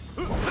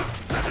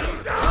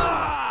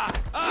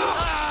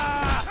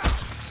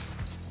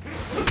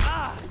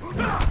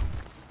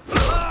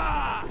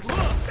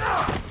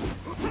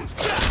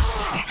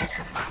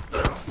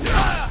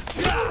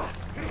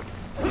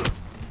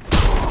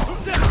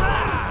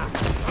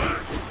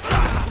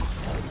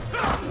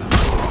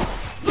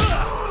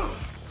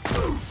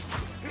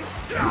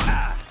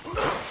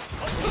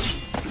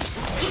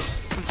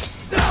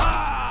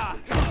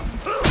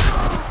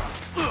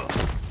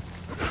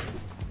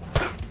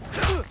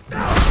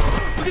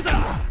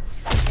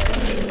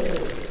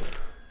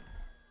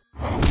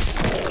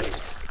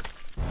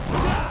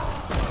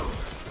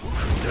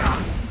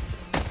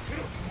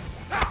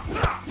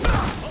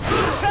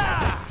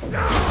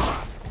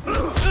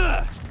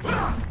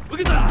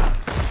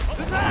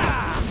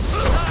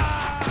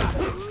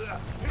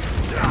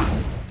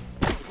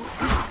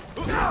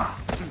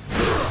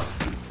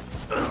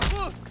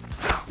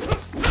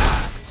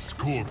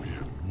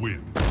 Scorpion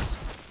wins.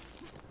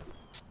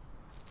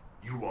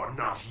 You are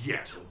not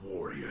yet a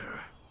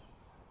warrior.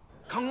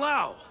 Kung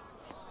Lao!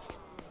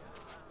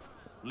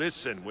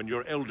 Listen when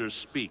your elders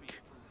speak.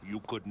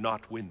 You could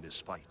not win this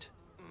fight.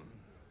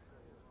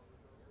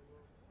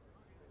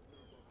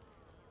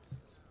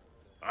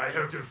 I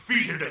have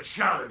defeated the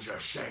challenger,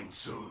 Shang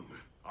Tsung.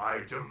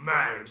 I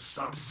demand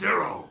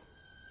Sub-Zero!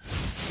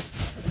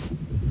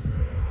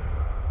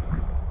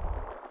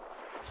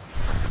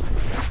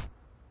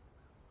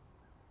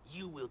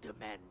 You will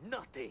demand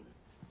nothing.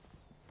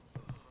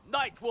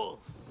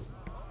 Nightwolf!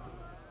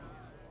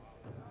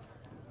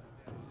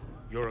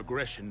 Your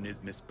aggression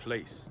is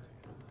misplaced.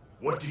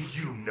 What do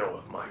you know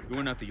of my You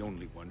are not the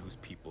only one whose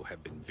people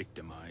have been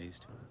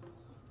victimized.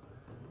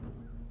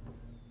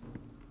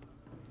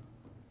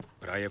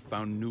 But I have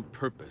found new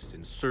purpose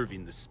in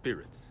serving the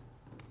spirits.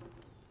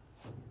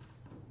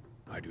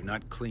 I do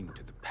not cling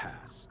to the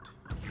past.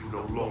 You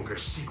no longer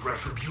seek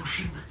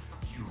retribution?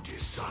 You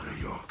dishonor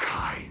your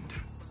kind.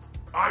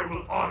 I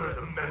will honor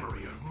the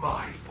memory of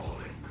my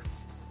fallen.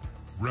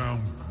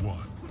 Round 1.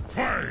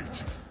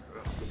 Fight!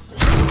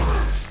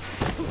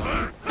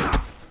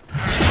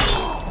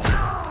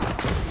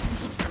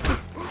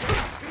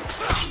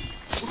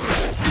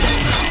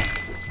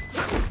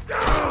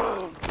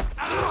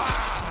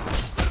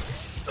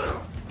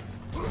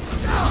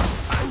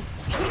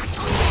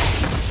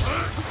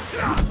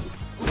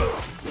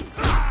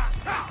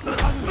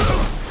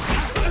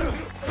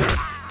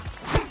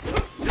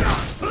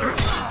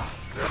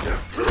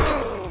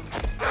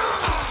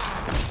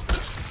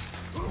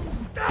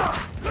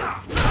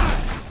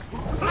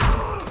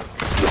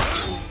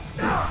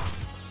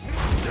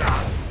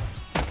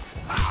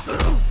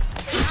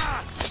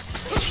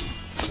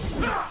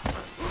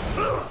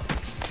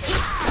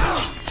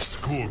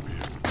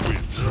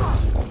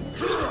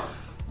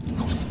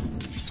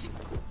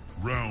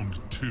 Round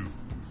 2.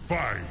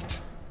 Fight!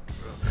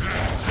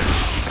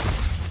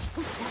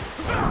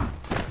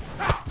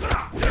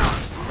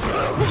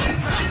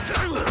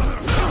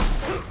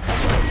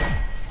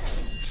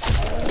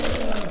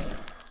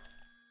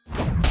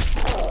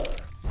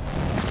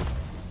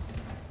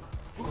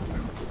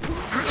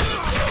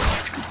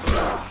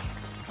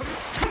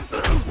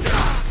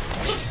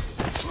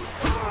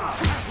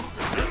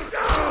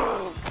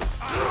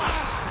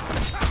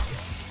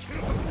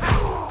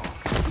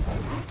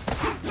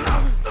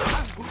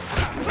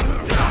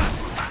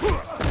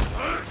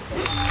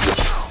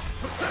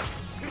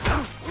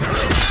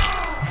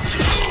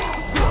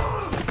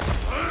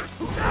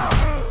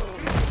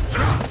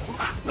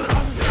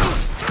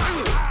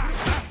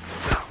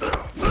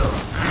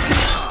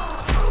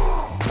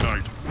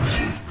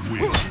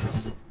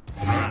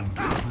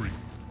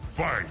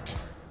 Fight!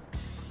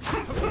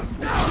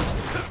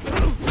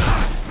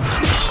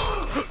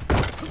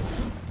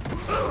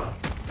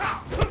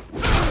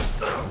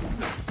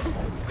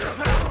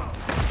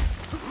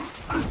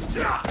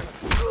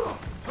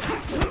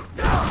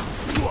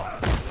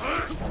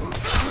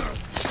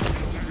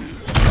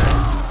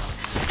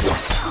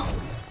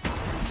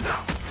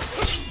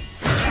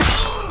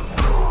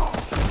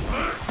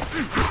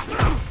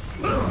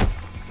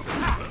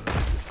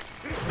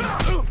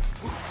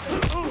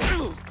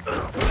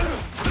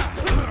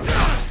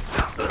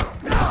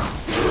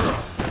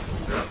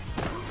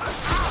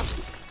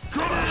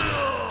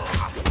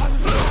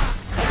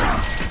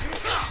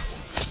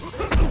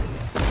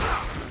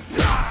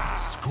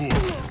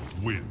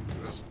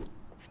 Wins.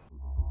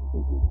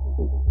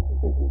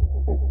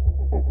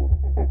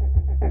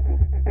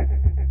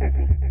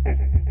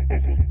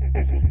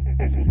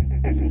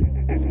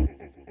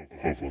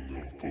 Have a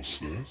little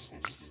process.